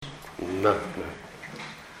No.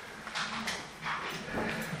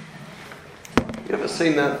 You ever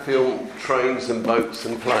seen that film, Trains and Boats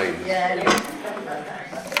and Planes? Yeah.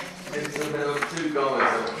 It's about two guys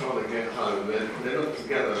that are trying to get home. They're not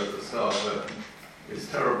together at the start, but it's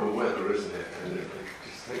terrible weather, isn't it? And it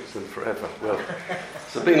just takes them forever. Well,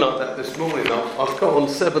 it's been like that this morning. I've got on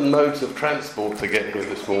 7 modes of transport to get here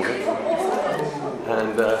this morning.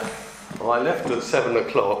 And I left at 7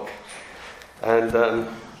 o'clock. And I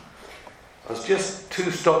was just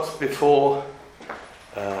 2 stops before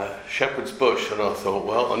Shepherd's Bush, and I thought,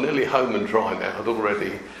 well, I'm nearly home and dry now. I'd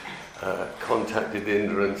already contacted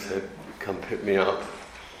Inda and said, come pick me up.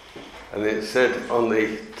 And it said on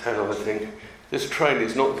the telly thing, this train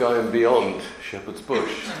is not going beyond Shepherd's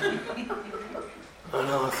Bush. And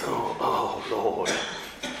I thought, oh Lord.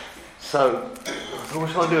 So I thought, what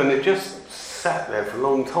shall I do? And it just sat there for a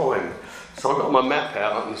long time. So I got my map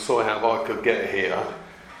out and saw how I could get here,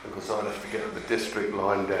 because I'd have to get the District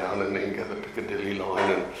line down and then get the Piccadilly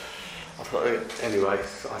line. And I thought, anyway,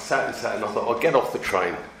 I sat and I thought, I'll get off the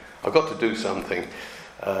train. I've got to do something,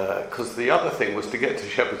 because the other thing was to get to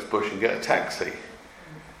Shepherd's Bush and get a taxi.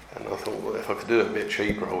 And I thought, well, if I could do it a bit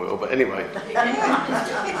cheaper, I will. But anyway,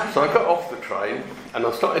 so I got off the train and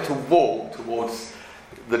I started to walk towards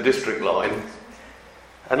the District line,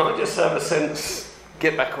 and I just had a sense,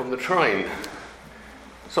 get back on the train.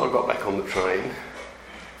 So I got back on the train,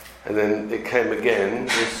 and then it came again,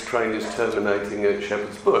 this train is terminating at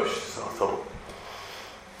Shepherd's Bush. So I thought,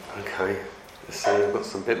 okay, let's see, I've got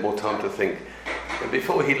some bit more time to think. And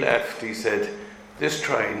before he left, he said, this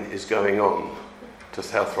train is going on to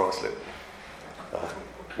South Ruislip,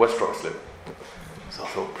 West Ruislip. So I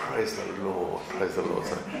thought, praise the Lord.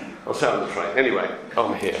 So I sat on the train. Anyway,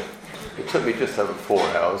 I'm here. It took me just over 4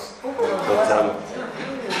 hours, but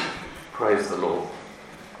praise the Lord.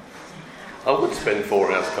 I would spend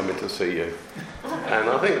 4 hours coming to see you. And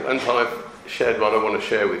I think once I've shared what I want to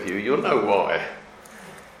share with you, you'll know why.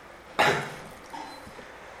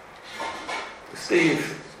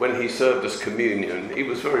 Steve, when he served us communion, he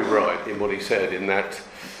was very right in what he said, in that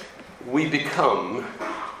we become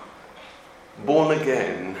born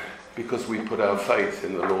again because we put our faith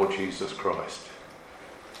in the Lord Jesus Christ.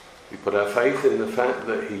 We put our faith in the fact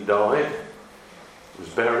that he died, was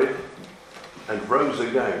buried, and rose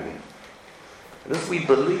again. And as we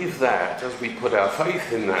believe that, as we put our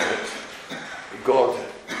faith in that, God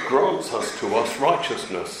grants to us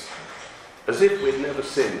righteousness, as if we'd never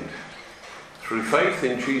sinned. Through faith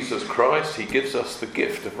in Jesus Christ, he gives us the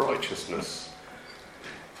gift of righteousness.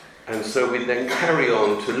 And so we then carry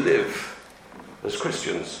on to live as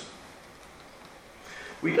Christians.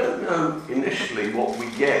 We don't know initially what we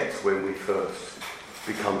get when we first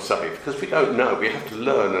become saved, because we don't know. We have to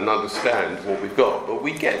learn and understand what we've got. But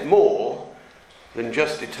we get more than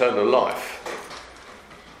just eternal life.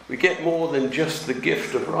 We get more than just the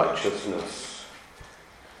gift of righteousness.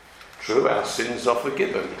 True, our sins are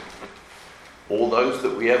forgiven. All those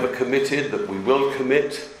that we ever committed, that we will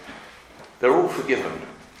commit, they're all forgiven.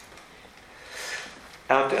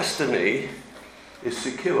 Our destiny is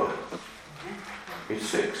secure. It's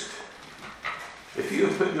fixed. If you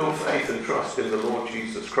have put your faith and trust in the Lord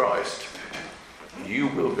Jesus Christ, you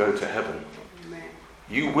will go to heaven.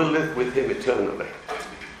 You will live with him eternally.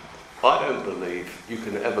 I don't believe you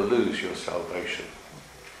can ever lose your salvation.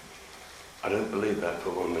 I don't believe that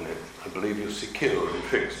for 1 minute. I believe you're secure and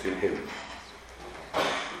fixed in him.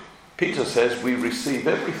 Peter says we receive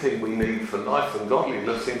everything we need for life and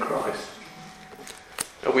godliness in Christ.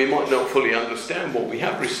 Now, we might not fully understand what we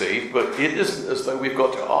have received, but it isn't as though we've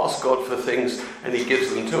got to ask God for things and he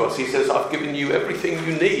gives them to us. He says, I've given you everything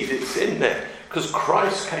you need. It's in there. Because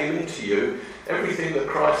Christ came into you. Everything that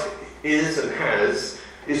Christ is and has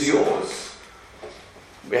is yours.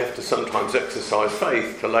 We have to sometimes exercise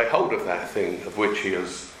faith to lay hold of that thing of which he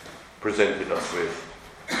has presented us with.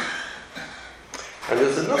 And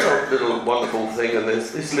there's another little wonderful thing, and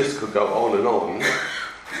this list could go on and on.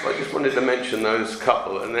 I just wanted to mention those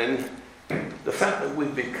couple, and then the fact that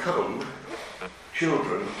we've become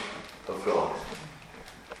children of God.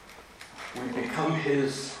 We become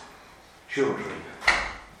his children.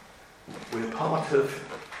 We're part of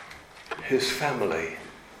his family.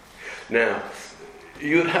 Now,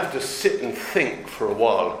 you'd have to sit and think for a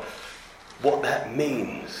while what that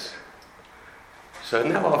means. So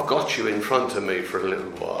now I've got you in front of me for a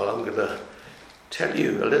little while. I'm going to tell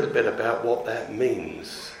you a little bit about what that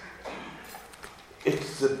means.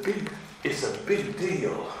 It's a big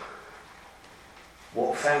deal.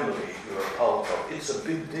 What family you're a part of. It's a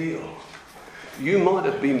big deal. You might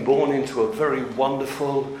have been born into a very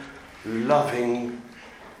wonderful, loving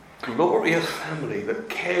glorious family that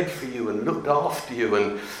cared for you and looked after you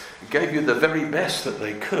and gave you the very best that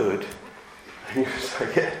they could, and you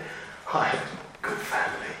say, yeah, I had a good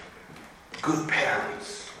family, good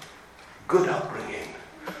parents, good upbringing.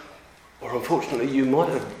 Or unfortunately, you might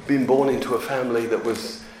have been born into a family that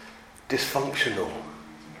was dysfunctional.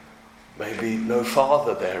 Maybe no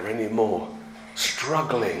father there anymore,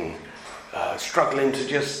 struggling to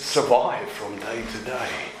just survive from day to day.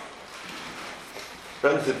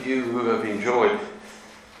 Those of you who have enjoyed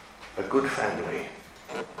a good family,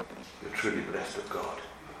 you're truly blessed of God.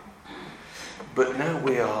 But now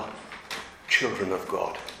we are children of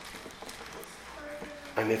God.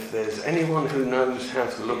 And if there's anyone who knows how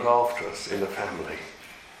to look after us in a family,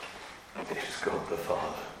 it's God the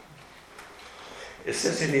Father. It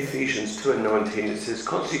says in Ephesians 2:19, it says,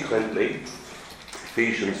 consequently,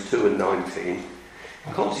 Ephesians 2:19,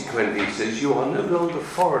 consequently, it says, you are no longer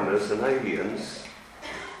foreigners and aliens,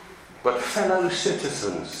 but fellow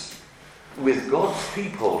citizens with God's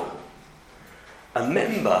people, a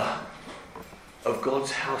member of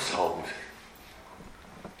God's household.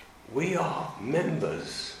 We are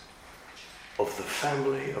members of the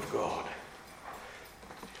family of God.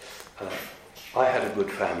 I had a good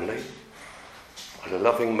family. I had a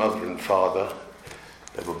loving mother and father.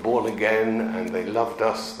 They were born again and they loved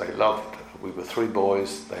us. We were 3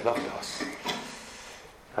 boys. They loved us.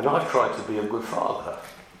 And I tried to be a good father.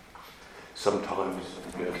 Sometimes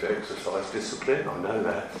you have to exercise discipline, I know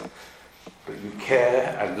that. But you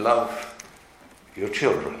care and love your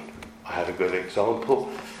children. I had a good example.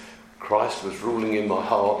 Christ was ruling in my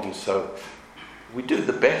heart, and so we do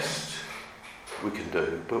the best we can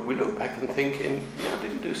do, but we look back and thinking, I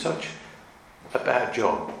didn't do such a bad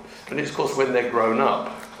job. And it's of course when they're grown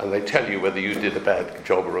up and they tell you whether you did a bad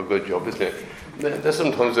job or a good job, isn't it? They're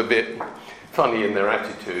sometimes a bit funny in their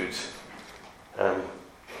attitudes.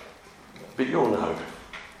 But you'll know.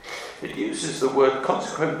 It uses the word,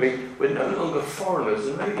 consequently, we're no longer foreigners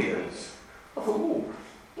and aliens. I thought,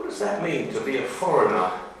 what does that mean to be a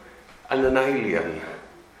foreigner and an alien?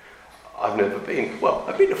 I've never been. Well,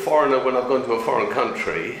 I've been a foreigner when I've gone to a foreign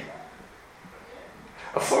country.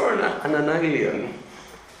 A foreigner and an alien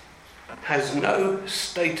has no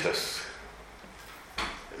status.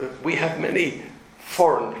 We have many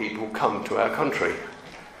foreign people come to our country.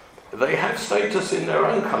 They have status in their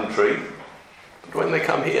own country, but when they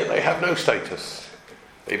come here, they have no status.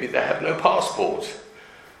 Maybe they have no passport.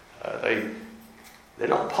 They're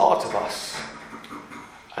not part of us.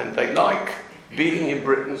 And they like being in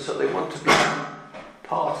Britain, so they want to be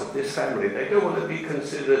part of this family. They don't want to be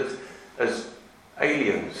considered as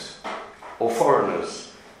aliens or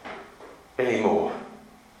foreigners anymore.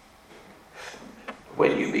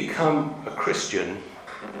 When you become a Christian,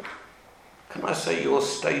 can I say your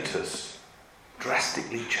status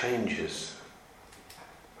drastically changes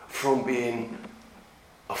from being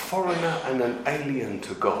a foreigner and an alien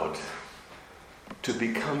to God to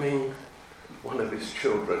becoming one of his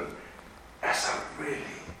children. That's a really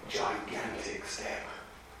gigantic step.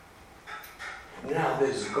 Now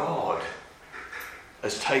there's God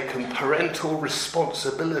has taken parental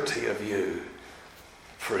responsibility of you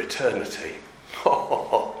for eternity.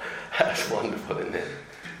 Oh, that's wonderful, isn't it?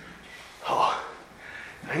 Oh,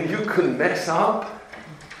 and you can mess up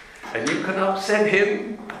and you can upset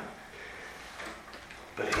him,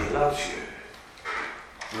 but he loves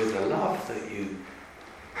you with a love that you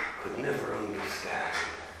could never understand.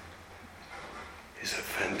 He's a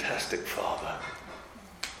fantastic father.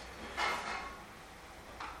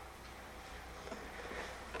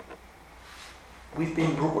 We've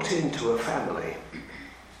been brought into a family.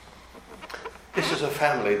 This is a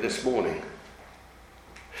family this morning.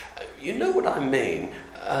 You know what I mean?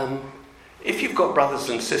 If you've got brothers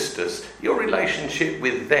and sisters, your relationship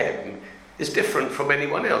with them is different from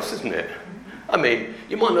anyone else, isn't it? I mean,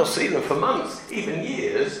 you might not see them for months, even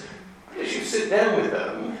years. As you sit down with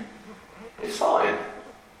them, it's fine.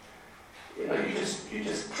 You know, you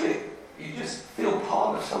just click. You just feel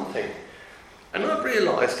part of something. And I've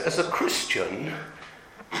realised as a Christian,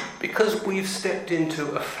 because we've stepped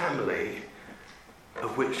into a family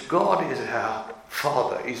of which God is our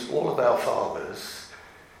Father, He's all of our fathers,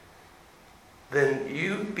 then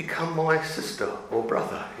you become my sister or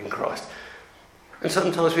brother in Christ. And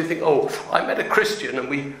sometimes we think, I met a Christian and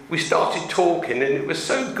we started talking and it was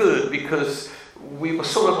so good because we were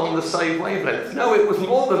sort of on the same wavelength. No, it was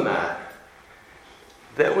more than that.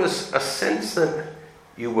 There was a sense that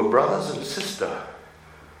you were brothers and sister,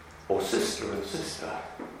 or sister and sister.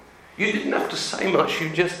 You didn't have to say much, you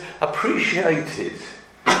just appreciated.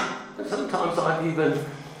 And sometimes I've even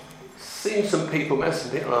seen some people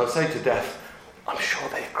messing it, and I say to Daph, I'm sure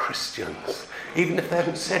they're Christians. Even if they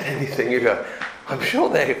haven't said anything, you go, I'm sure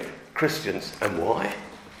they're Christians. And why?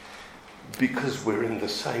 Because we're in the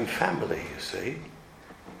same family, you see.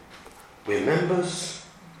 We're members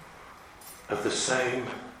of the same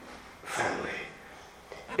family.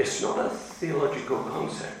 It's not a theological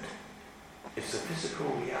concept. It's a physical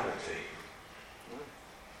reality.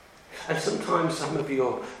 And sometimes some of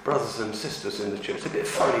your brothers and sisters in the church are a bit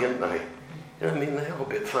funny, aren't they? You know what I mean? They are a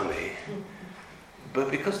bit funny. But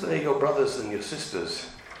because they're your brothers and your sisters,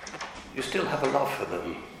 you still have a love for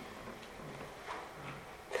them.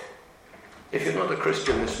 If you're not a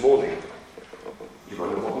Christian this morning, you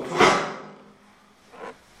won't know what I'm talking about.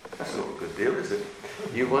 That's not a good deal, is it?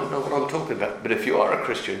 You won't know what I'm talking about. But if you are a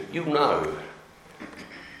Christian, you know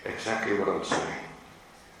exactly what I'm saying.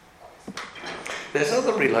 There's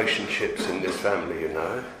other relationships in this family, you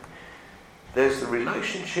know. There's the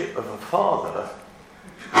relationship of a father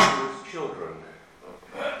with his children.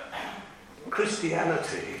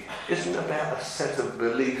 Christianity isn't about a set of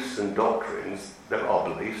beliefs and doctrines. There are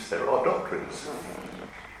beliefs, there are doctrines.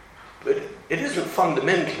 But it isn't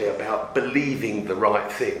fundamentally about believing the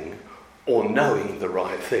right thing or knowing the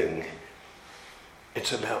right thing.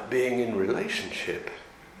 It's about being in relationship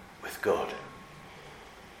with God,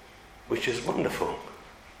 which is wonderful.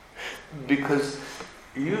 Because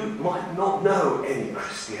you might not know any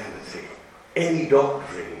Christianity, any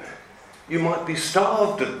doctrine. You might be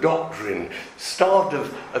starved of doctrine, starved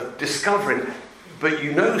of discovering, but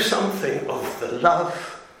you know something of the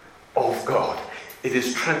love of God. It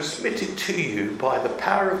is transmitted to you by the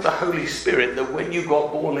power of the Holy Spirit that when you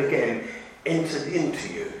got born again, entered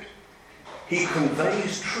into you. He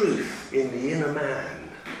conveys truth in the inner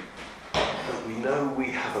man, that we know we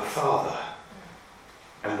have a Father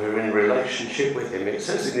and we're in relationship with him. It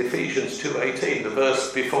says in Ephesians 2:18, the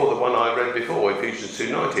verse before the one I read before, Ephesians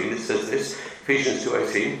 2:19, it says this, Ephesians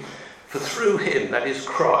 2:18, for through him, that is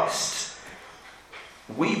Christ,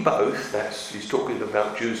 we both, he's talking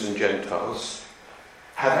about Jews and Gentiles,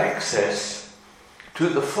 have access to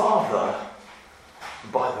the Father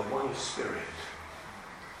by the one Spirit.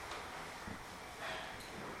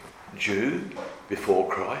 Jew before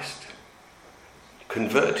Christ,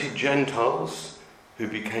 converted Gentiles who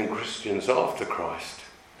became Christians after Christ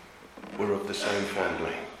were of the same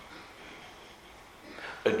family.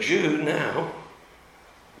 A Jew now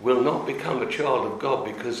will not become a child of God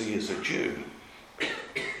because he is a Jew.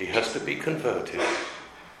 He has to be converted.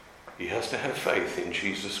 He has to have faith in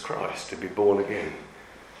Jesus Christ to be born again.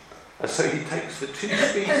 And so he takes the two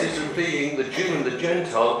species of being, the Jew and the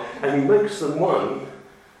Gentile, and he makes them one.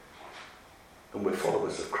 And we're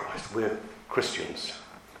followers of Christ. We're Christians.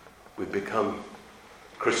 We've become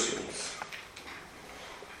Christians.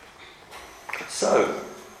 So,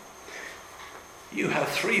 you have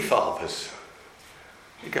three fathers.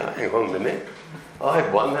 You go, hang on a minute. I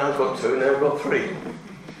had one, now I've got two, now I've got three.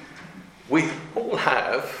 We all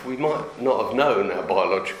have, we might not have known our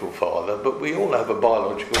biological father, but we all have a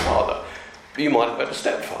biological father. You might have had a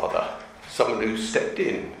stepfather, someone who stepped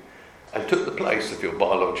in and took the place of your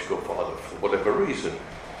biological father for whatever reason.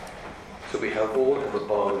 So we all have a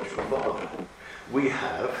biological father. We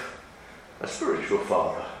have a spiritual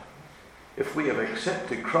father. If we have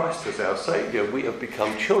accepted Christ as our Saviour, we have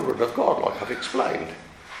become children of God, like I've explained.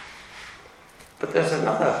 But there's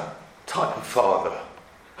another type of father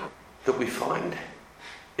that we find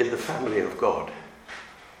in the family of God.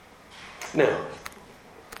 Now,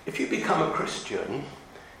 if you become a Christian,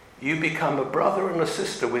 you become a brother and a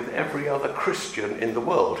sister with every other Christian in the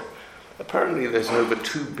world. Apparently there's over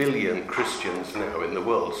 2 billion Christians now in the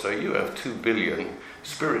world, so you have 2 billion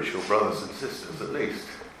spiritual brothers and sisters at least.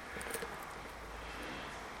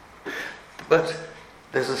 But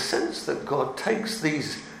there's a sense that God takes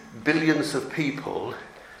these billions of people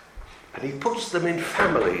and he puts them in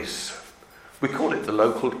families. We call it the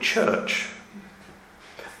local church.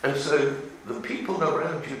 And so the people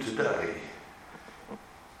around you today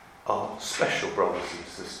are special brothers and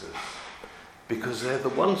sisters because they're the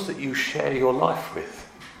ones that you share your life with.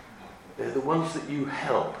 They're the ones that you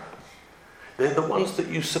help. They're the ones that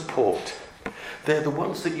you support. They're the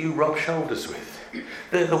ones that you rub shoulders with.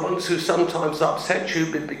 They're the ones who sometimes upset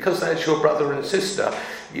you, but because that's your brother and sister,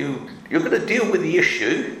 you're going to deal with the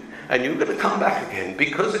issue and you're going to come back again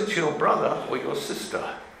because it's your brother or your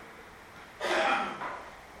sister.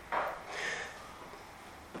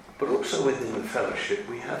 But also within the fellowship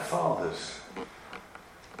we have fathers.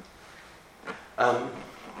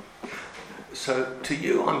 So to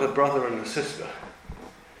you I'm a brother and a sister,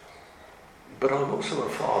 but I'm also a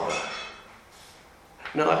father.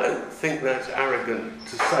 Now I don't think that's arrogant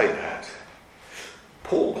to say that.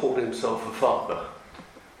 Paul called himself a father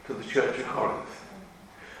to the church of Corinth.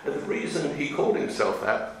 And the reason he called himself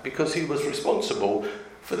that, because he was responsible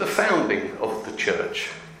for the founding of the church.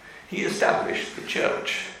 He established the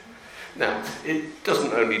church. Now, it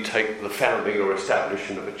doesn't only take the founding or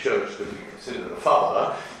establishment of a church to be considered a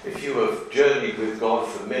father. If you have journeyed with God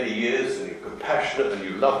for many years and you're compassionate and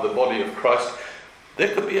you love the body of Christ,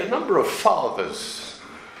 there could be a number of fathers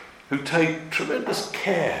who take tremendous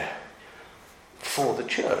care for the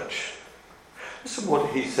church. This is what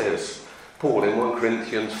he says, Paul, in 1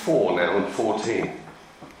 Corinthians 4 now and 14.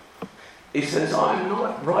 He says, I'm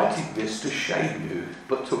not writing this to shame you,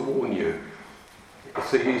 but to warn you.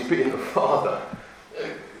 So he's being a father.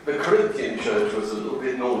 The Corinthian church was a little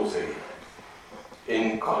bit naughty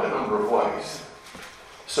in quite a number of ways.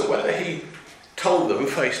 So whether he told them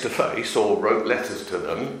face to face or wrote letters to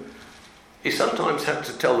them, he sometimes had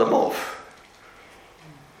to tell them off.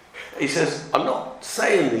 He says, I'm not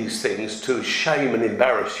saying these things to shame and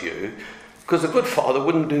embarrass you, because a good father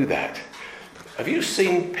wouldn't do that. Have you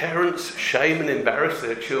seen parents shame and embarrass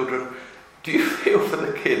their children? Do you feel for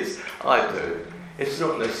the kids? I do. It's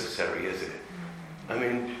not necessary, is it? I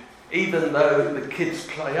mean, even though the kids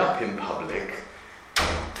play up in public,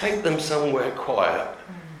 take them somewhere quiet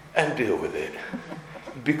and deal with it.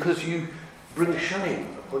 Because you bring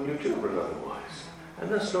shame upon your children otherwise. And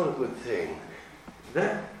that's not a good thing.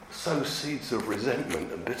 That sows seeds of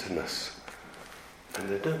resentment and bitterness. And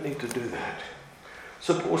they don't need to do that.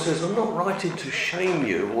 So Paul says, I'm not writing to shame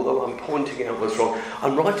you, although I'm pointing out what's wrong.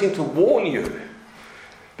 I'm writing to warn you,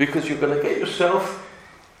 because you're going to get yourself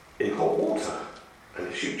in hot water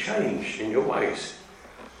unless you change in your ways.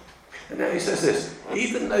 And now he says this,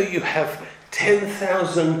 even though you have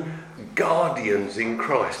 10,000 guardians in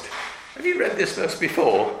Christ. Have you read this verse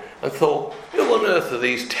before and thought, who on earth are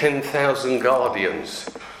these 10,000 guardians?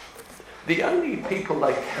 The only people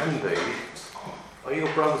they can be are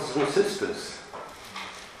your brothers and sisters.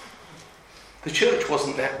 The church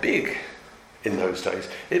wasn't that big in those days.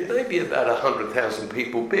 It may be about 100,000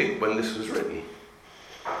 people big when this was written.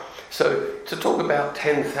 So to talk about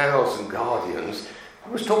 10,000 guardians,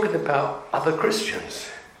 it was talking about other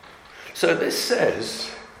Christians. So this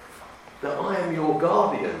says that I am your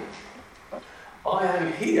guardian. I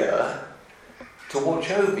am here to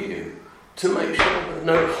watch over you, to make sure that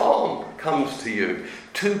no harm comes to you,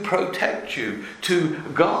 to protect you, to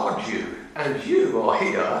guard you. And you are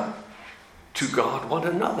here to guard one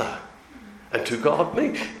another and to guard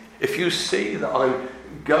me. If you see that I'm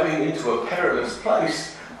going into a perilous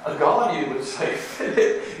place, a guardian would say,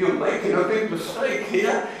 Philip, you're making a big mistake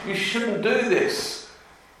here. You shouldn't do this.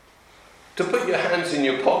 To put your hands in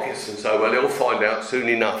your pockets and say, well, he'll find out soon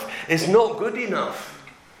enough, is not good enough.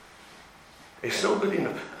 It's not good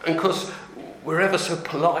enough. And because we're ever so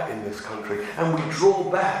polite in this country, and we draw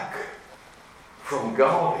back from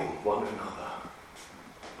guarding one another.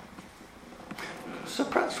 So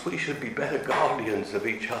perhaps we should be better guardians of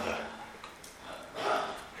each other.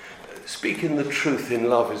 Speaking the truth in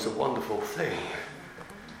love is a wonderful thing.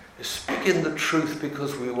 Speaking the truth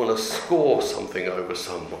because we want to score something over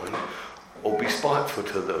someone or be spiteful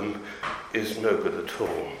to them is no good at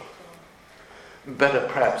all. Better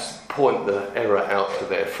perhaps point the error out to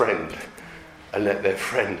their friend and let their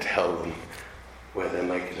friend tell them where they're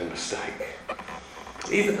making a mistake.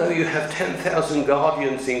 Even though you have 10,000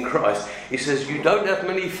 guardians in Christ, he says you don't have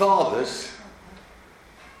many fathers.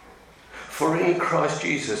 For in Christ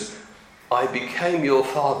Jesus, I became your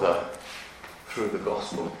father through the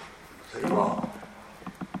gospel. So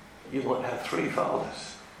you might have 3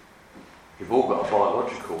 fathers. You've all got a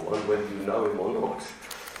biological one, whether you know him or not.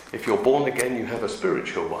 If you're born again, you have a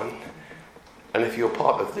spiritual one. And if you're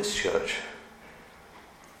part of this church,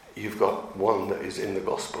 you've got one that is in the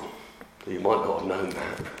gospel. You might not have known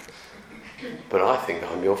that, but I think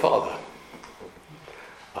I'm your father.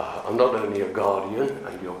 I'm not only a guardian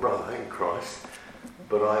and your brother in Christ,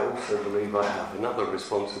 but I also believe I have another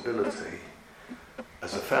responsibility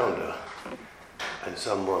as a founder and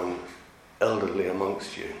someone elderly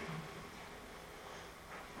amongst you.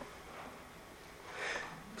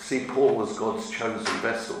 See, Paul was God's chosen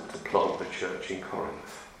vessel to plant the church in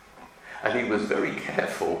Corinth. And he was very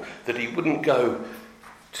careful that he wouldn't go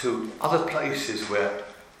to other places where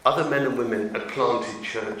other men and women had planted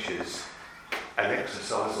churches and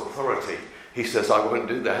exercised authority. He says, I won't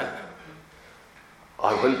do that.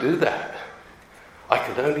 I won't do that. I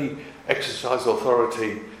can only exercise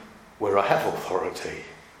authority where I have authority,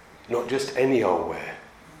 not just any old where,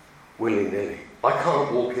 willy-nilly. I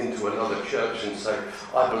can't walk into another church and say,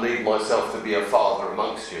 I believe myself to be a father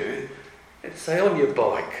amongst you. Say on your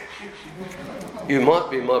bike, you might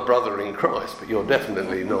be my brother in Christ, but you're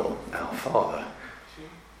definitely not our Father.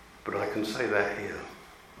 But I can say that here.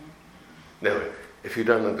 Now, if you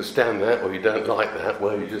don't understand that or you don't like that,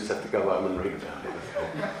 well, you just have to go home and read about it.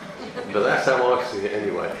 But that's how I see it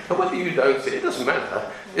anyway. And whether you don't see it, it doesn't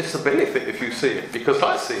matter. It's a benefit if you see it, because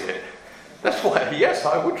I see it. That's why, yes,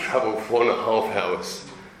 I would travel for 1.5 hours.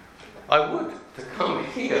 I would, to come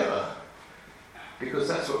here, because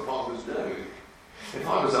that's what fathers do. If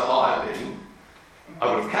I was at Ireland,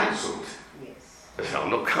 I would have cancelled. Yes. I said, I'm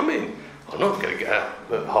not coming. I'm not going to get out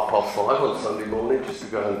at 5:30 on Sunday morning just to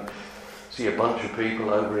go and see a bunch of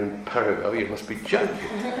people over in Paraguay. You must be joking.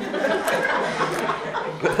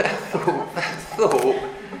 But that thought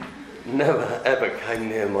never ever came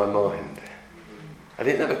near my mind. And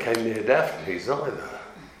it never came near Daphne's either.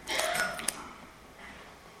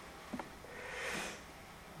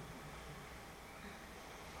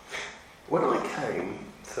 When I came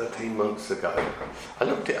 13 months ago, I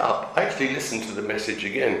looked it up. I actually listened to the message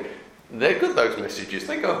again. They're good, those messages.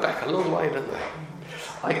 They go back a long way, don't they?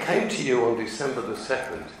 I came to you on December the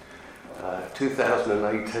 2nd,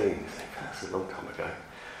 2018. That's a long time ago.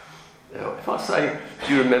 Now, if I say,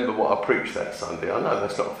 do you remember what I preached that Sunday? I know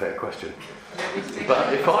that's not a fair question.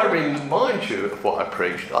 But if I remind you of what I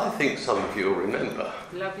preached, I think some of you will remember.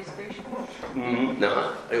 Love is patient.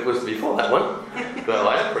 No, it was before that one. But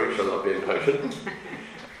I have preached on Love Being Patient.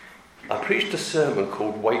 I preached a sermon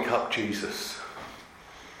called Wake Up Jesus.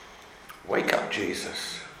 Wake Up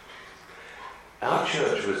Jesus. Our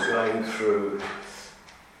church was going through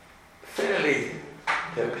fairly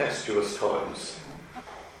tempestuous times.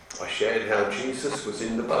 I shared how Jesus was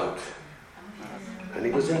in the boat. And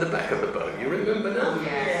he was in the back of the boat. You remember now?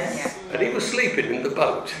 Yes. And he was sleeping in the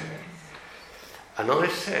boat. And I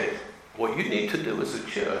said, what you need to do as a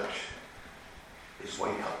church is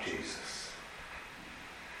wake up Jesus.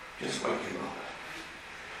 Just wake him up.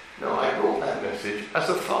 Now, I brought that message as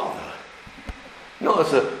a father. Not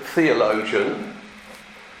as a theologian.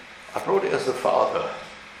 I brought it as a father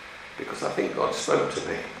because I think God spoke to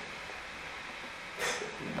me.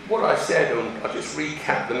 What I said, and I'll just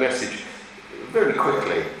recap the message very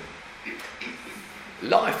quickly.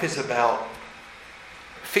 Life is about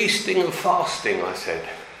feasting and fasting, I said.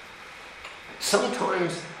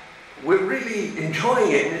 Sometimes we're really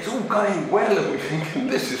enjoying it and it's all going well and we're thinking,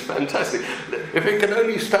 this is fantastic. If it can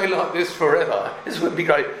only stay like this forever, this would be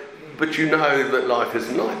great. But you know that life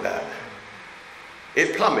isn't like that.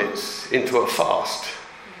 It plummets into a fast,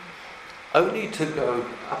 only to go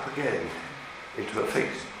up again into a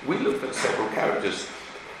feast. We looked at several characters.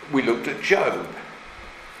 We looked at Job,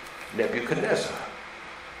 Nebuchadnezzar,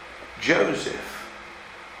 Joseph,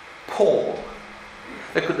 Paul.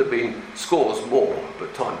 There could have been scores more,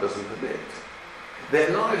 but time doesn't permit.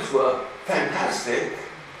 Their lives were fantastic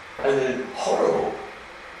and then horrible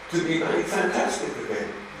to be made fantastic again.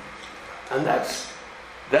 And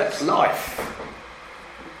that's life.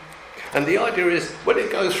 And the idea is, when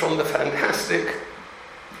it goes from the fantastic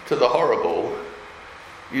to the horrible,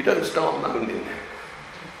 you don't start moaning.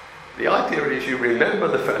 The idea is you remember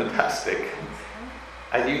the fantastic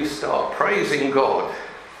and you start praising God,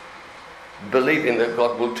 believing that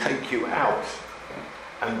God will take you out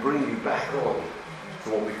and bring you back on to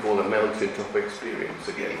what we call a mountaintop experience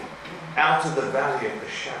again. Out of the valley of the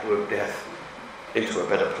shadow of death into a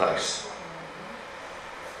better place.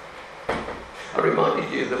 I reminded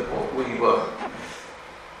you that what we were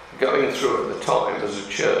going through at the time as a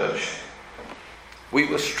church, we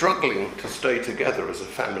were struggling to stay together as a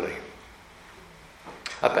family.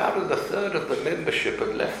 About a third of the membership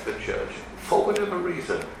had left the church for whatever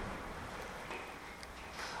reason.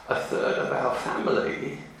 A third of our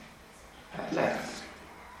family had left.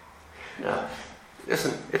 Now,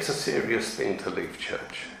 listen, it's a serious thing to leave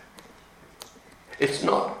church. It's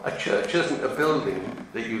not, a church isn't a building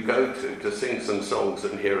that you go to sing some songs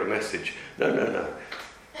and hear a message. No.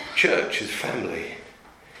 Church is family.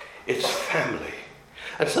 It's family.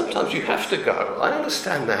 And sometimes you have to go. I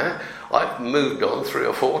understand that. I've moved on 3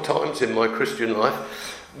 or 4 times in my Christian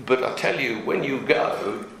life. But I tell you, when you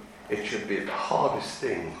go, it should be the hardest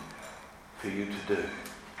thing for you to do.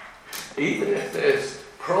 Even if there's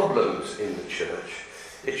problems in the church,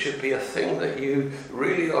 it should be a thing that you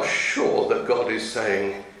really are sure that God is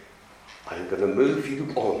saying, I'm going to move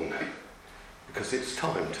you on, because it's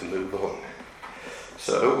time to move on.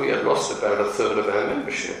 So we had lost about a third of our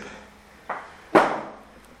membership.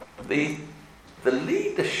 The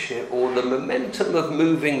leadership or the momentum of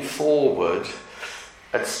moving forward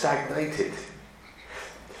had stagnated.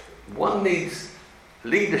 One needs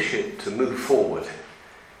leadership to move forward.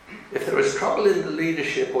 if there is trouble in the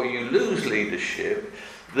leadership or you lose leadership,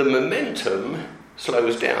 the momentum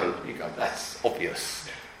slows down. You go, that's obvious.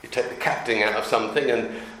 You take the captain out of something, and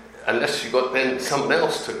unless you've got then someone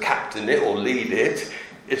else to captain it or lead it,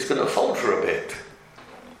 it's going to falter a bit.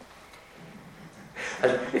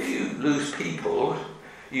 And if you lose people,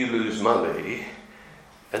 you lose money,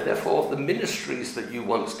 and therefore the ministries that you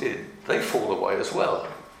once did, they fall away as well.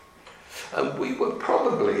 And we were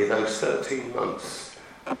probably those 13 months,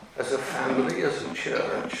 as a family, as a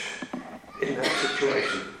church, in that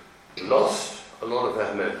situation. Lost a lot of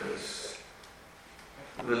our members.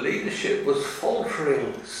 The leadership was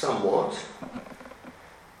faltering somewhat,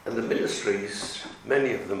 and the ministries,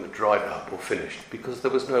 many of them had dried up or finished because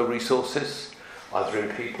there was no resources, either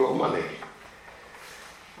in people or money.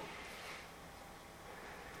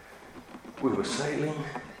 We were sailing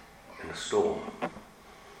in a storm.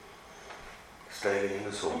 Sailing in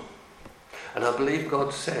a storm. And I believe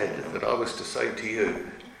God said that I was to say to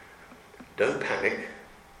you, don't panic,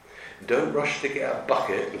 don't rush to get a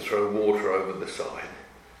bucket and throw water over the side.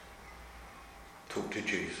 Talk to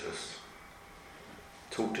Jesus.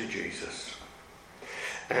 Talk to Jesus.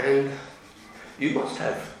 And you must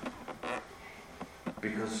have,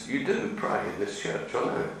 because you do pray in this church, I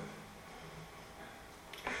know.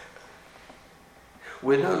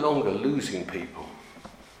 We're no longer losing people.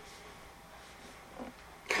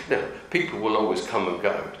 Now, people will always come and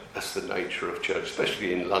go. That's the nature of church,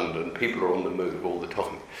 especially in London. People are on the move all the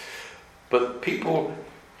time. But people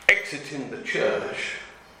exiting the church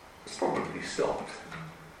has probably stopped.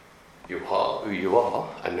 You are who you are,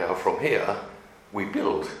 and now from here, we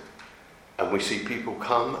build. And we see people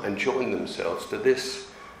come and join themselves to this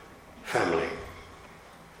family.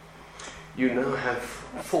 You now have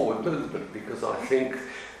forward movement, because I think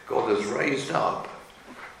God has raised up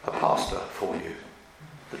a pastor for you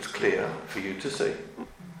that's clear for you to see.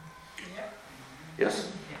 Yes?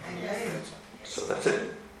 So that's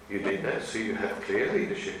it. You need that, so you have clear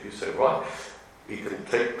leadership. You say, right, we can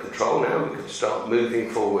take control now, we can start moving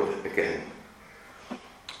forward again.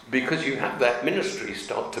 Because you have that ministry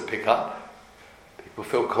start to pick up, people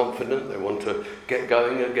feel confident, they want to get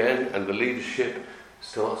going again, and the leadership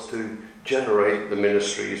starts to generate the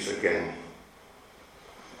ministries again.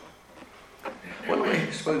 When I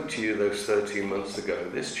spoke to you those 13 months ago,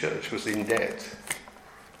 this church was in debt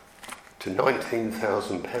to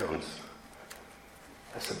 £19,000.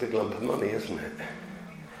 That's a big lump of money, isn't it?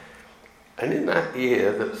 And in that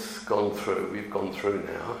year that's gone through, we've gone through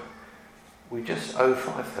now, we just owe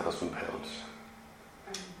 £5,000.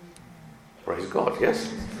 Praise God,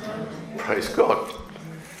 yes? Praise God.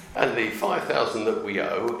 And the £5,000 that we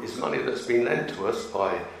owe is money that's been lent to us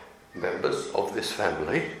by members of this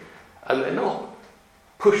family, and they're not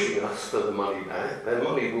pushing us for the money back. Their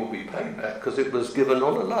money will be paid back because it was given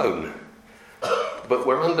on a loan. But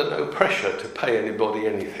we're under no pressure to pay anybody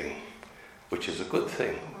anything, which is a good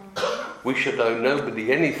thing. We should owe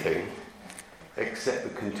nobody anything except the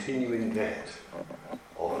continuing debt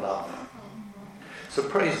of love. So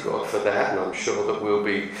praise God for that, and I'm sure that we'll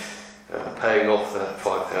be paying off that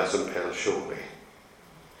 £5,000 shortly.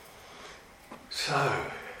 So,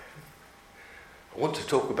 I want to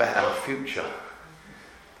talk about our future.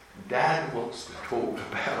 Dad wants to talk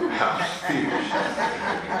about our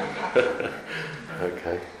future.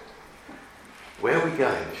 Okay. Where are we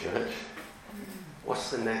going, church? What's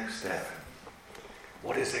the next step?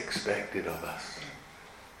 What is expected of us?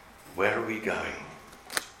 Where are we going?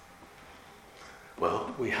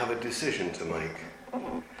 Well, we have a decision to make.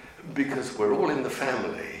 Because we're all in the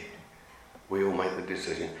family, we all make the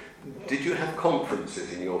decision. Did you have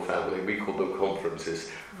conferences in your family? We call them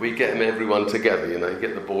conferences. We get them everyone together, you know, you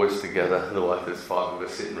get the boys together, and like there's 5 of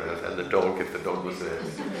us sitting around, and the dog, if the dog was there.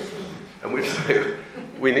 And we say,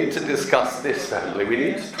 we need to discuss this, family. We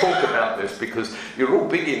need to talk about this, because you're all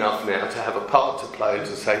big enough now to have a part to play and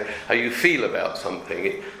to say how you feel about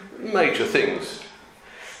something, major things.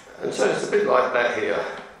 And so it's a bit like that here.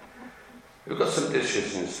 We've got some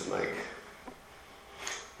decisions to make.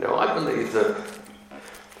 Now, I believe that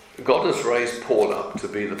God has raised Paul up to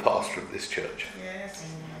be the pastor of this church. Yes.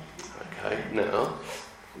 Okay, now,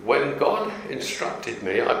 when God instructed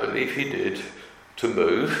me, I believe he did, to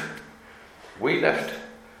move, we left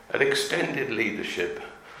an extended leadership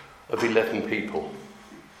of 11 people.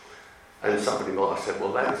 And somebody might have said,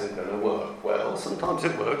 well, that isn't going to work. Well, sometimes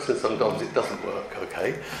it works and sometimes it doesn't work,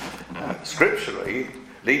 okay? Scripturally,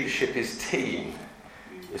 leadership is team.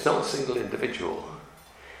 It's not a single individual.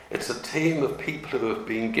 It's a team of people who have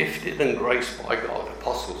been gifted and graced by God,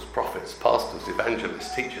 apostles, prophets, pastors,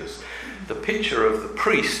 evangelists, teachers. The picture of the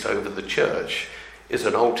priest over the church is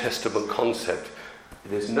an Old Testament concept.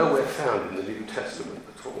 It is nowhere found in the New Testament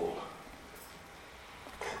at all.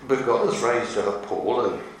 But God has raised up Paul,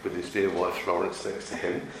 and with his dear wife Florence next to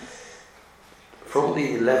him, from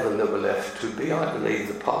the 11 that were left, to be, I believe,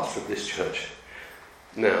 the pastor of this church.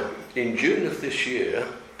 Now, in June of this year,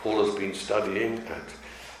 Paul has been studying at,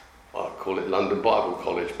 I call it London Bible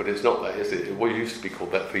College, but it's not that, is it? Well, it used to be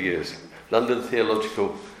called that for years. London School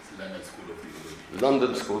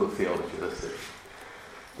of Theology, that's it.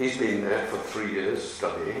 He's been there for 3 years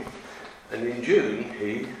studying, and in June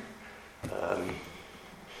he,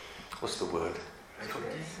 what's the word?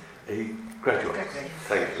 He graduated.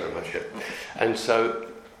 Thank you very much. Yeah. And so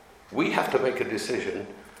we have to make a decision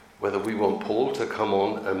whether we want Paul to come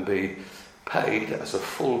on and be paid as a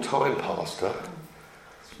full-time pastor,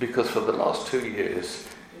 because for the last 2 years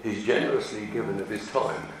he's generously given of his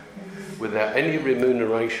time without any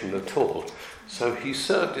remuneration at all. So he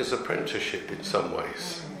served his apprenticeship in some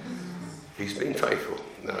ways. He's been faithful.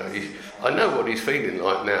 No, I know what he's feeling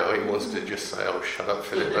like now. He wants to just say, "Oh, shut up,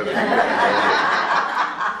 Philip.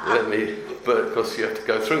 Let me." But of course, you have to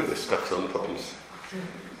go through this stuff sometimes.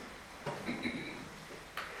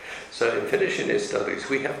 So, in finishing his studies,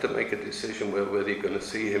 we have to make a decision whether you're going to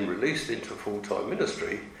see him released into full-time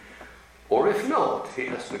ministry, or if not, he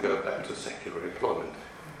has to go back to secular employment.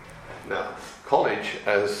 Now, college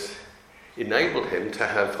has enabled him to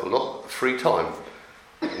have a lot of free time,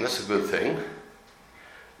 and that's a good thing.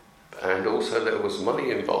 And also there was money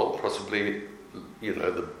involved, possibly,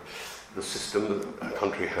 the system that a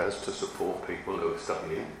country has to support people who are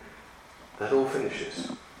studying. That all finishes.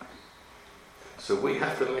 So we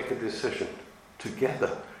have to make a decision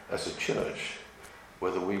together as a church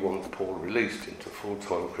whether we want Paul released into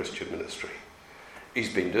full-time Christian ministry.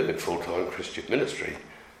 He's been doing full-time Christian ministry,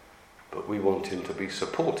 but we want him to be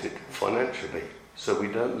supported financially so we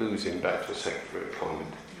don't lose him back to secular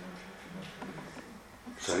employment.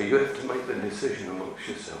 So you have to make the decision amongst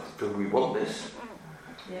yourselves. Do we want this?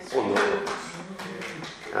 Yes. Or not?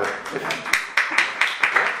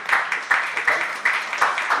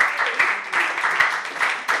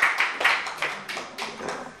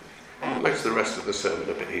 It makes the rest of the sermon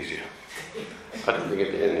a bit easier. I don't think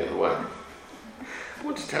it'd be any other way. I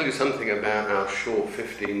want to tell you something about our short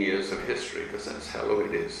 15 years of history, because that's how long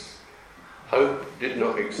it is. Hope did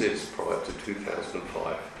not exist prior to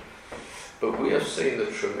 2005. But we have seen the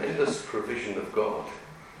tremendous provision of God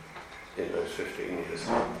in those 15 years.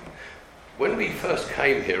 When we first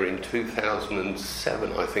came here in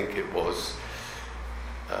 2007, I think it was,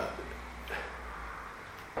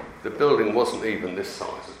 the building wasn't even this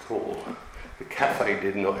size at all. The cafe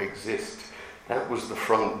did not exist. That was the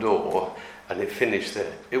front door, and it finished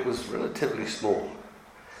there. It was relatively small.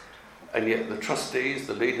 And yet the trustees,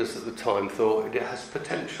 the leaders at the time, thought it has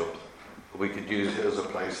potential. We could use it as a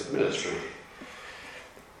place of ministry.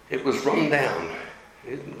 It was run down.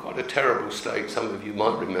 It was in quite a terrible state. Some of you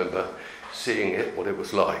might remember seeing it, what it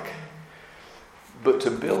was like. But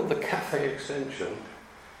to build the cafe extension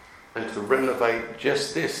and to renovate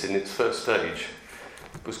just this in its first stage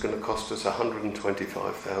was going to cost us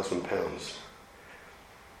 £125,000.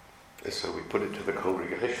 And so we put it to the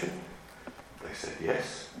congregation. They said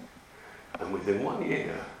yes. And within 1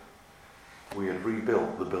 year, we had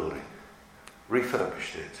rebuilt the building,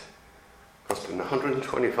 refurbished it, costing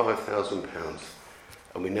 £125,000,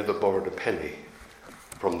 and we never borrowed a penny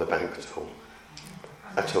from the bank at all.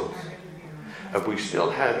 And we still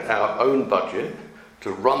had our own budget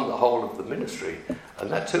to run the whole of the ministry, and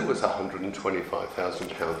that too was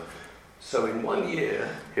 £125,000. So in 1 year,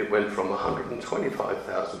 it went from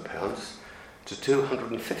 £125,000 to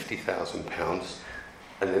 £250,000,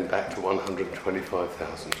 and then back to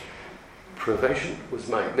 125,000. Provision was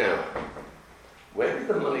made. Now, where did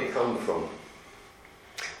the money come from?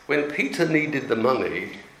 When Peter needed the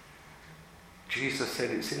money, Jesus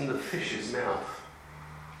said it's in the fish's mouth.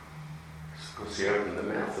 Of course, he opened the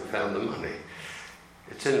mouth and found the money.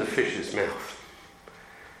 It's in the fish's mouth.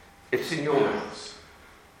 It's in your mouth.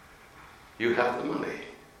 You have the money.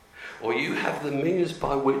 Or you have the means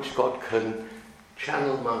by which God can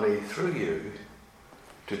channel money through you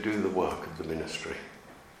to do the work of the ministry.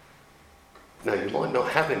 Now, you might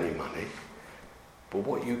not have any money, but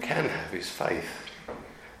what you can have is faith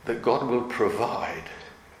that God will provide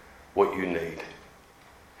what you need.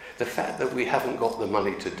 The fact that we haven't got the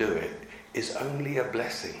money to do it is only a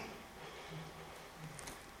blessing.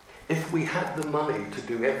 If we had the money to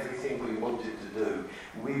do everything we wanted to do,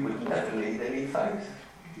 we would never need any faith.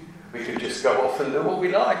 We could just go off and do what we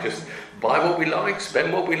like, just buy what we like,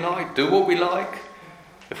 spend what we like, do what we like.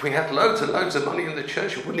 If we had loads and loads of money in the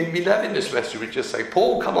church, we wouldn't even be having this message. We'd just say,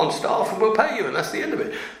 Paul, come on staff and we'll pay you, and that's the end of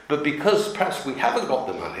it. But because perhaps we haven't got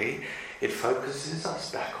the money, it focuses us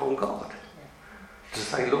back on God. To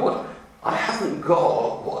say, Lord, I haven't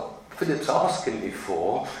got what Philip's asking me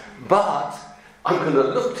for, but I'm going to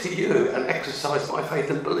look to you and exercise my faith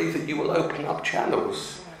and believe that you will open up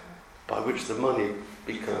channels by which the money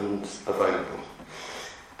becomes available.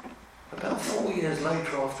 About 4 years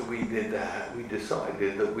later after we did that, we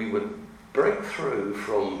decided that we would break through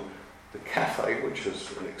from the cafe, which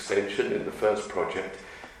was an extension in the first project,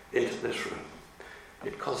 into this room.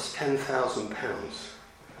 It cost £10,000.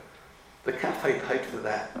 The cafe paid for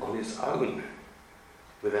that on its own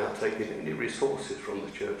without taking any resources from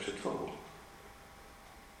the church at all.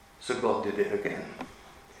 So God did it again.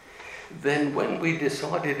 Then when we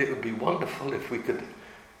decided it would be wonderful if we could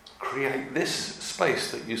create this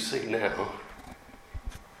space that you see now,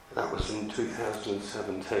 that was in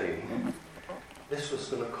 2017, this was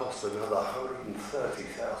going to cost another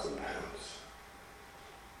 £130,000.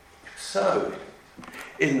 So,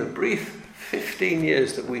 in the brief 15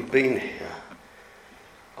 years that we've been here,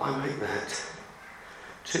 I make that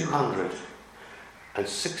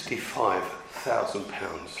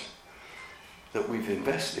 £265,000 that we've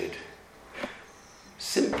invested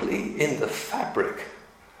simply in the fabric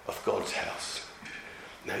of God's house.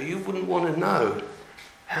 Now you wouldn't want to know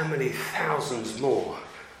how many thousands more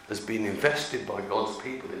has been invested by God's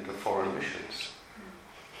people into foreign missions.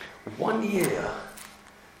 1 year,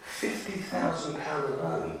 £50,000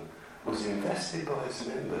 alone was invested by its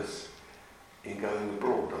members in going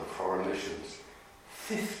abroad on foreign missions.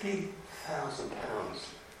 £50,000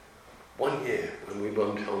 1 year, and we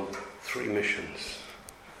went on 3 missions.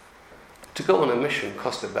 To go on a mission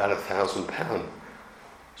cost about £1,000.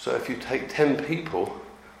 So if you take 10 people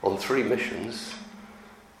on 3 missions,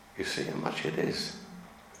 you see how much it is.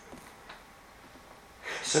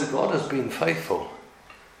 So God has been faithful.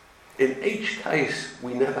 In each case,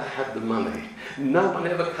 we never had the money. No one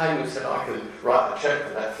ever came and said, I can write a cheque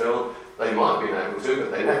for that film. They might have been able to,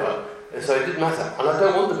 but they never. And so it didn't matter. And I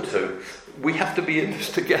don't want them to. We have to be in this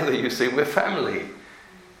together, you see. We're family.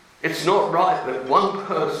 It's not right that one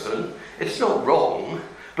person, it's not wrong,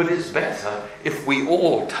 but it's better if we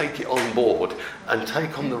all take it on board and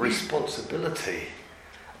take on the responsibility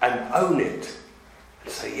and own it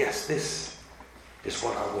and say, yes, this is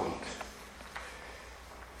what I want.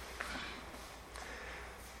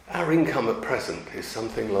 Our income at present is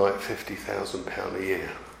something like £50,000 a year.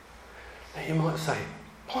 Now you might say,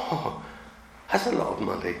 oh, that's a lot of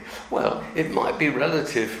money. Well, it might be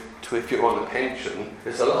relative to if you're on a pension,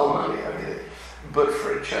 it's a lot of money, I get it. But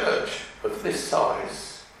for a church of this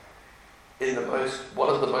size, in one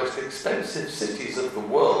of the most expensive cities of the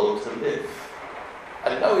world to live,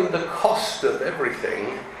 and knowing the cost of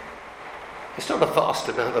everything, it's not a vast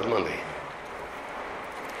amount of money.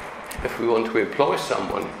 If we want to employ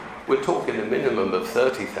someone, we're talking a minimum of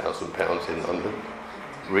 £30,000 in London,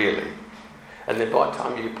 really. And then by the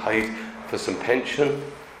time you paid for some pension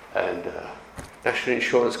and national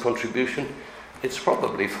insurance contribution, it's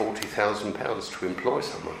probably £40,000 to employ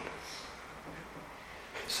someone.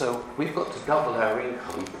 So we've got to double our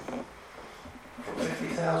income from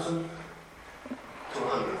 50,000 to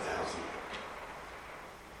 100,000.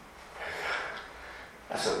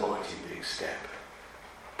 That's a mighty big step.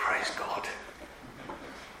 Praise God.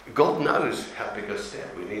 God knows how big a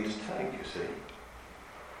step we need to take, you see.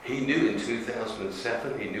 He knew in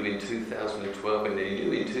 2007, he knew in 2012, and he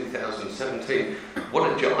knew in 2017 what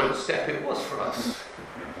a giant step it was for us.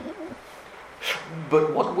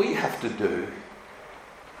 But what we have to do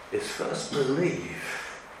is first believe.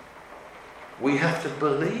 We have to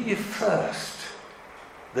believe first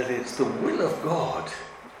that it's the will of God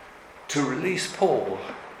to release Paul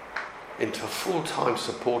into full-time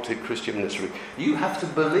supported Christian ministry. You have to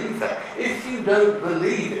believe that. If you don't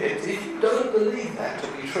believe it, if you don't believe that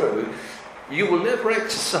to be true, you will never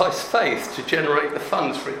exercise faith to generate the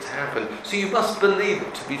funds for it to happen. So you must believe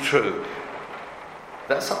it to be true.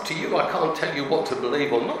 That's up to you. I can't tell you what to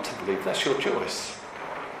believe or not to believe. That's your choice.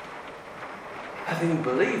 Having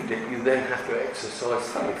believed it, you then have to exercise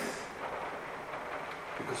faith.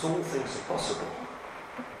 Because all things are possible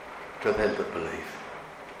to them that believe.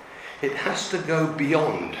 It has to go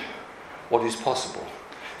beyond what is possible.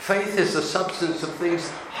 Faith is the substance of things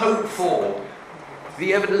hoped for,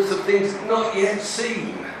 the evidence of things not yet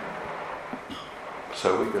seen.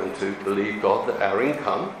 So we're going to believe God that our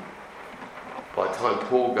income, by the time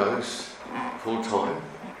Paul goes full time,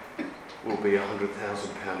 will be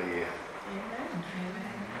 £100,000 a year.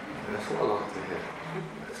 That's what I like to hear.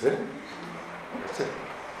 That's it. That's it.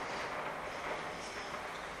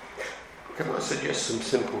 can I suggest some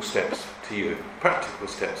simple steps to you, practical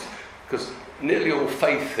steps? Because nearly all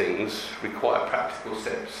faith things require practical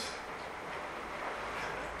steps.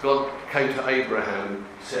 God came to Abraham,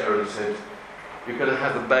 Sarah, and said, "You're going to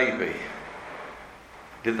have a baby."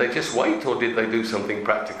 Did they just wait, or did they do something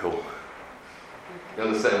practical? You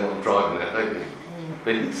understand what I'm driving at, don't you?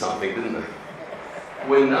 They did something, didn't they?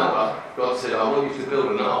 When Noah, God said, "I want you to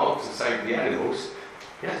build an ark to save the animals,"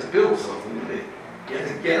 he had to build something, didn't he? He had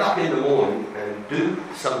to get up in the morning and do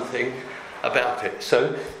something about it.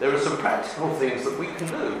 So there are some practical things that we can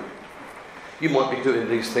do. You might be doing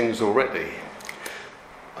these things already.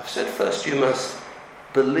 I've said first you must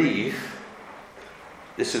believe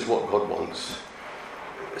this is what God wants.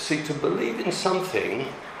 See, to believe in something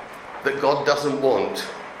that God doesn't want,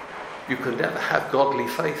 you can never have godly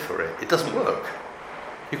faith for it. It doesn't work.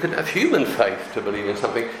 You can have human faith to believe in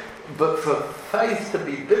something, but for faith to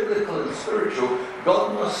be biblical and spiritual,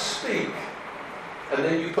 God must speak. And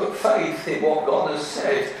then you put faith in what God has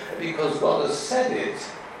said, and because God has said it,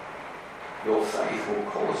 your faith will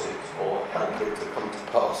cause it or help it to come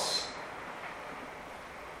to pass.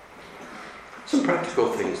 Some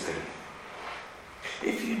practical things then.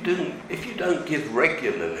 If you don't give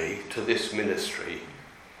regularly to this ministry,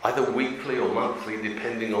 either weekly or monthly,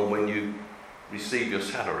 depending on when you receive your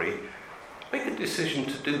salary, make a decision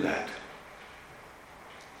to do that.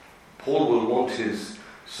 Paul will want his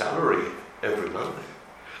salary every month.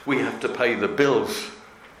 We have to pay the bills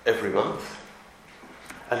every month.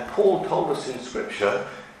 And Paul told us in Scripture,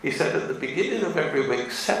 he said at the beginning of every week,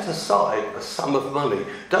 set aside a sum of money.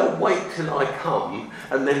 Don't wait till I come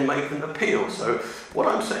and then make an appeal. So what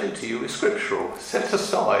I'm saying to you is scriptural. Set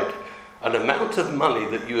aside an amount of money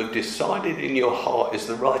that you have decided in your heart is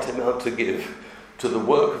the right amount to give to the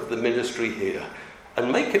work of the ministry here,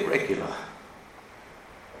 and make it regular.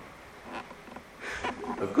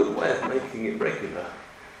 A good way of making it regular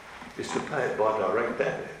is to pay it by direct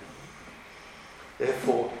debit.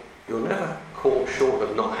 Therefore, you're never caught short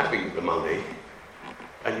of not having the money,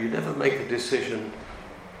 and you never make a decision,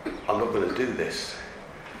 I'm not going to do this.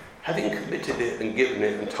 Having committed it and given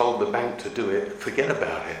it and told the bank to do it, forget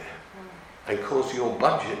about it and cause your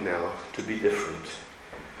budget now to be different.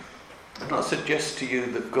 And I suggest to you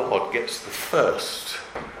that God gets the first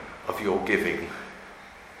of your giving.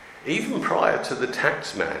 Even prior to the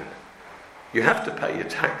tax man, you have to pay your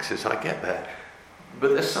taxes, I get that. But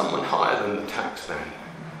there's someone higher than the tax man,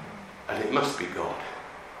 and it must be God.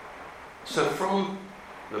 So from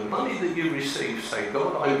the money that you receive, say,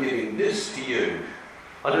 God, I'm giving this to you.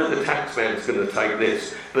 I know the tax man's going to take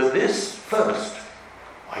this, but this first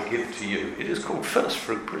I give to you. It is called first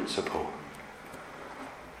fruit principle.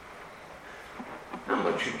 How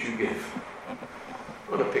much should you give?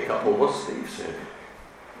 I want to pick up on what Steve said.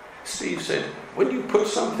 Steve said, when you put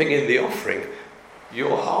something in the offering,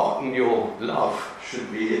 your heart and your love should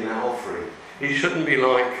be in that offering. It shouldn't be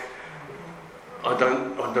like, I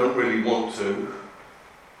don't really want to.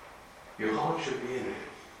 Your heart should be in it.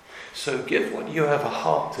 So give what you have a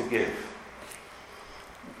heart to give.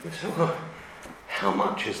 You say, well, how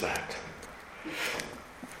much is that?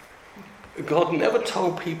 God never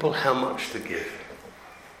told people how much to give.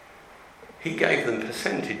 He gave them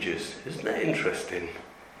percentages. Isn't that interesting?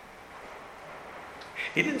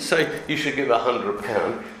 He didn't say you should give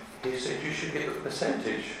 £100. He said you should give a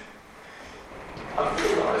percentage. I've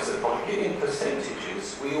realised that by giving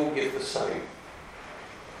percentages, we all give the same.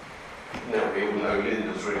 Now we all know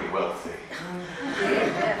Linda's really wealthy.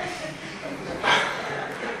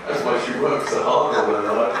 That's why she works so hard all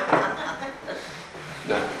her life.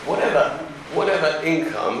 Now, whatever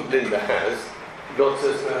income Linda has, God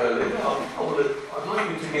says to her, Linda, I'd like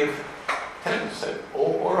you to give 10%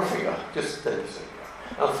 or a figure, just 10%.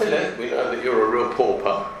 Now, Philip, we know that you're a real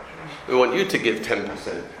pauper. We want you to give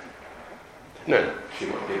 10%. No, she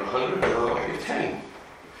might give 100 and I might give 10.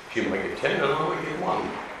 She might give 10 and I might give 1.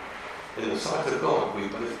 In the sight of God, we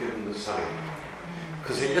both give them the same.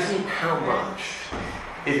 Because it isn't how much,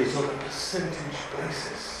 it is on a percentage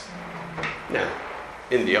basis. Now,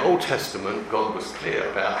 in the Old Testament, God was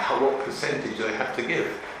clear about what percentage they have to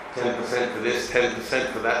give. 10% for this,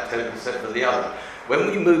 10% for that, 10% for the other. When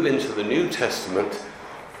we move into the New Testament,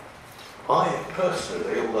 I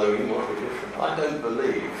personally, although you might be different, I don't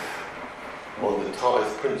believe on the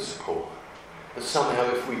tithe principle that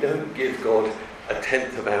somehow if we don't give God a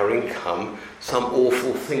tenth of our income, some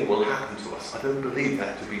awful thing will happen to us. I don't believe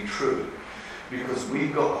that to be true, because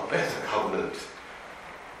we've got a better covenant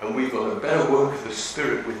and we've got a better work of the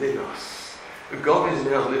Spirit within us. God is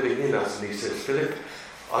now living in us, and he says, Philip,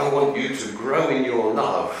 I want you to grow in your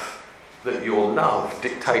love that your love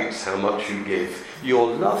dictates how much you give.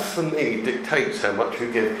 Your love for me dictates how much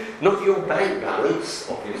you give. Not your bank balance,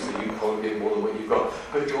 obviously you can't give more than what you've got,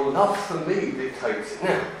 but your love for me dictates it.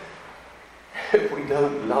 Now, if we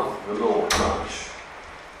don't love the Lord much,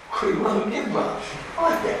 we won't give much.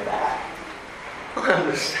 I get that. I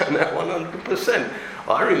understand that 100%.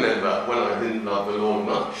 I remember when I didn't love the Lord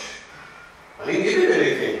much, I didn't give him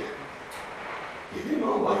anything. Give him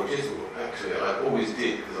my wages. Well, actually, I always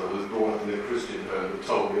did, because I was brought up in a Christian home that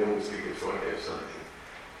told me always to give so I gave something.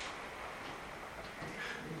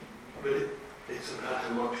 But it's about how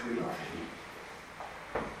much we love him.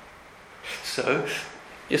 So,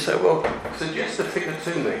 you say, well, suggest a figure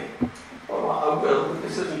to me. All right, I will, but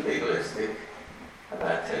this isn't legalistic.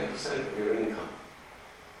 About 10% of your income.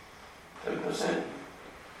 10%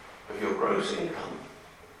 of your gross income,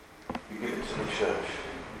 you give it to the church.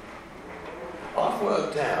 I've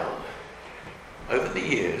worked out over the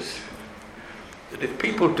years that if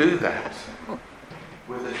people do that,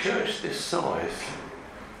 with a church this size,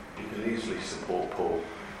 you can easily support Paul.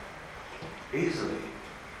 Easily.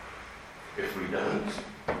 If we don't,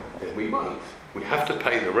 then we won't. We have to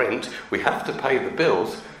pay the rent, we have to pay the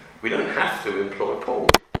bills, we don't have to employ Paul.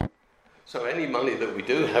 So any money that we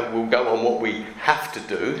do have will go on what we have to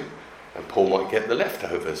do, and Paul might get the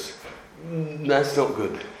leftovers. That's not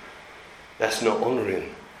good. That's not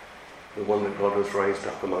honouring the one that God has raised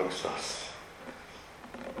up amongst us.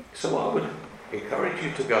 So I would encourage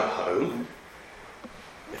you to go home.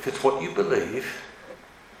 If it's what you believe,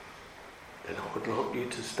 then I would like you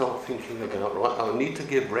to start thinking about, right, I need to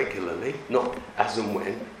give regularly, not as and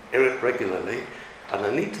when, regularly, and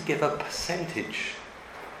I need to give a percentage.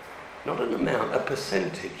 Not an amount, a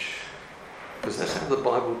percentage. Because that's how the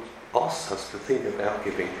Bible asks us to think about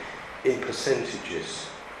giving, in percentages.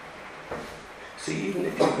 See, even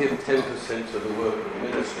if you give 10% of the work of the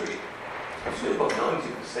ministry, you've still got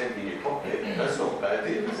 90% in your pocket. That's not a bad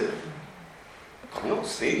deal, is it? I'm not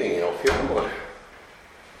stealing it off you, am I?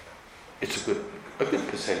 It's a good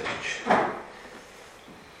percentage.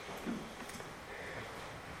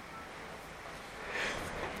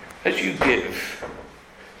 As you give,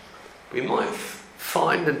 we might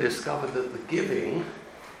find and discover that the giving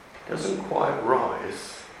doesn't quite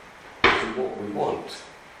rise to what we want.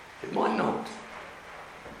 It might not.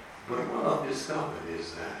 But what I've discovered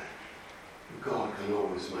is that God can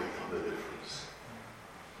always make up the difference.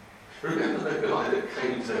 Remember the guy that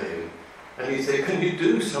came to him and he said, can you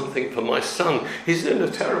do something for my son? He's in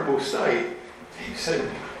a terrible state. He said,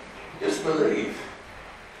 just believe.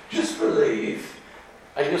 Just believe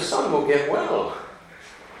and your son will get well.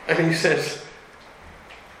 And he says,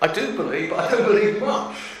 I do believe, but I don't believe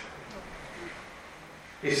much.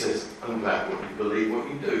 He says, I'm glad what you believe, what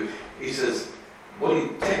you do. He says, well, he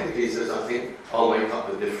technically says, I think I'll make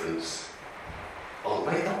up the difference. I'll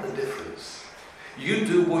make up the difference. You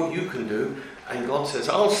do what you can do, and God says,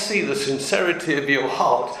 I'll see the sincerity of your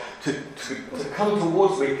heart to come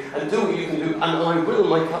towards me and do what you can do, and I will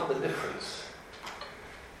make up the difference.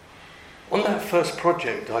 On that first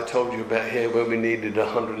project I told you about here, where we needed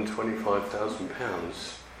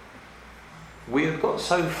 £125,000, we had got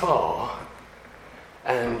so far,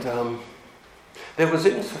 and there was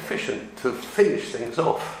insufficient to finish things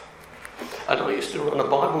off. And I used to run a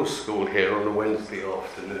Bible school here on a Wednesday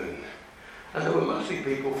afternoon. And there were mostly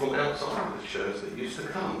people from outside of the church that used to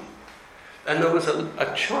come. And there was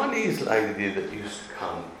a Chinese lady that used to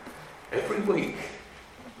come every week.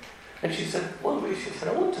 And she said, one week she said,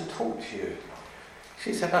 I want to talk to you.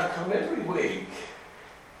 She said, I come every week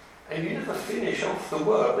and you never finish off the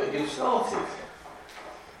work that you've started.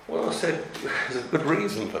 Well, I said, there's a good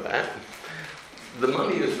reason for that. The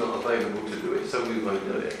money is not available to do it, so we won't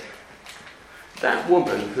do it. That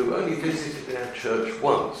woman, who only visited our church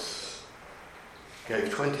once, gave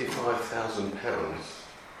 £25,000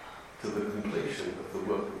 to the completion of the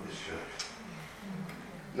work of this church.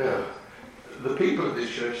 Now, the people of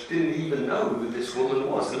this church didn't even know who this woman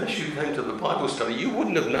was. Unless you came to the Bible study, you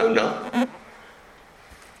wouldn't have known her.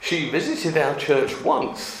 She visited our church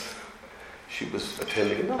once. She was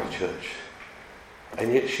attending another church.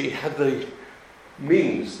 And yet she had the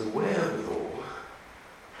means, the wherewithal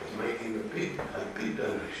of making a big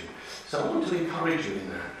donation. So I want to encourage you in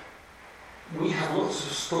that. We have lots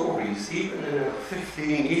of stories, even in our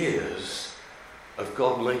 15 years, of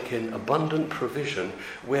God making abundant provision,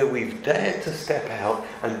 where we've dared to step out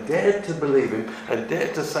and dared to believe Him and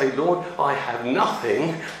dared to say, Lord, I have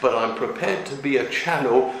nothing, but I'm prepared to be a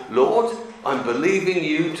channel. Lord, I'm believing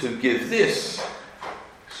you to give this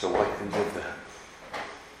so I can give that.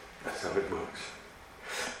 That's how it works.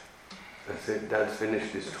 And I said, Dad's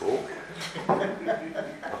finished his talk.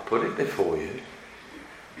 I put it before you.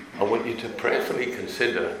 I want you to prayerfully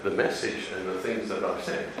consider the message and the things that I've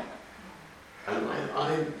said.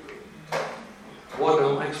 And what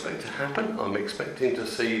do I expect to happen? I'm expecting to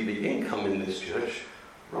see the income in this church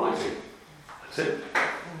rising. That's it.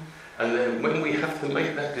 And then when we have to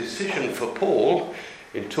make that decision for Paul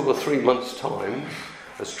in 2 or 3 months' time,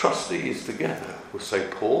 as trustees together, we'll say,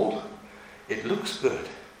 Paul, it looks good.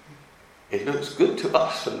 It looks good to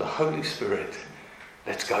us and the Holy Spirit.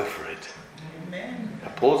 Let's go for it. Amen.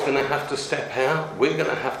 Now, Paul's going to have to step out. We're going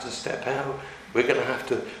to have to step out. We're going to have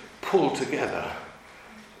to pull together.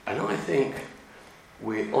 And I think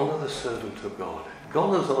we honour the servant of God.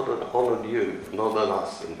 God has honoured you and honoured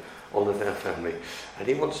us and honoured our family. And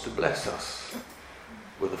he wants to bless us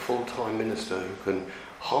with a full-time minister who can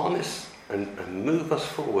harness and move us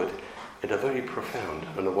forward in a very profound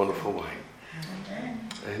and a wonderful way. Amen.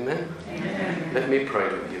 Amen? Amen. Let me pray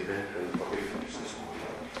with you then and we finish this morning.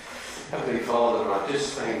 Heavenly Father, I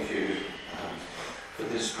just thank you for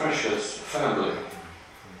this precious family.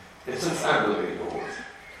 It's a family, Lord.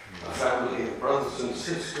 A family of brothers and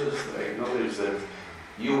sisters that acknowledge that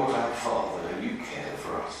you are our Father and you care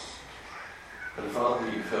for us. And Father,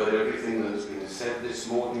 you've heard everything that's been said this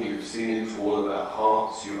morning. You've seen into all of our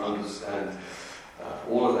hearts. You understand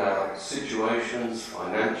all of our situations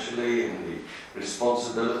financially and the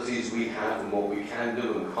responsibilities we have and what we can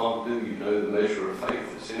do and can't do. You know the measure of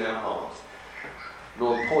faith that's in our heart.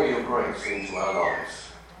 Lord, pour your grace into our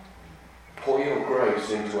lives. Pour your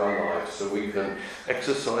grace into our lives so we can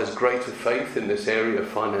exercise greater faith in this area of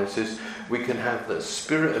finances. We can have the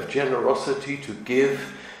spirit of generosity to give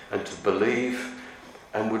and to believe,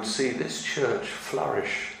 and would see this church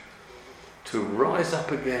flourish, to rise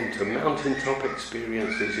up again to mountaintop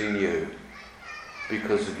experiences in you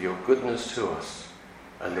because of your goodness to us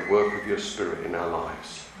and the work of your Spirit in our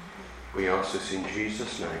lives. We ask this in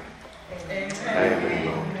Jesus' name. Amen. Amen,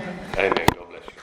 Lord. Amen.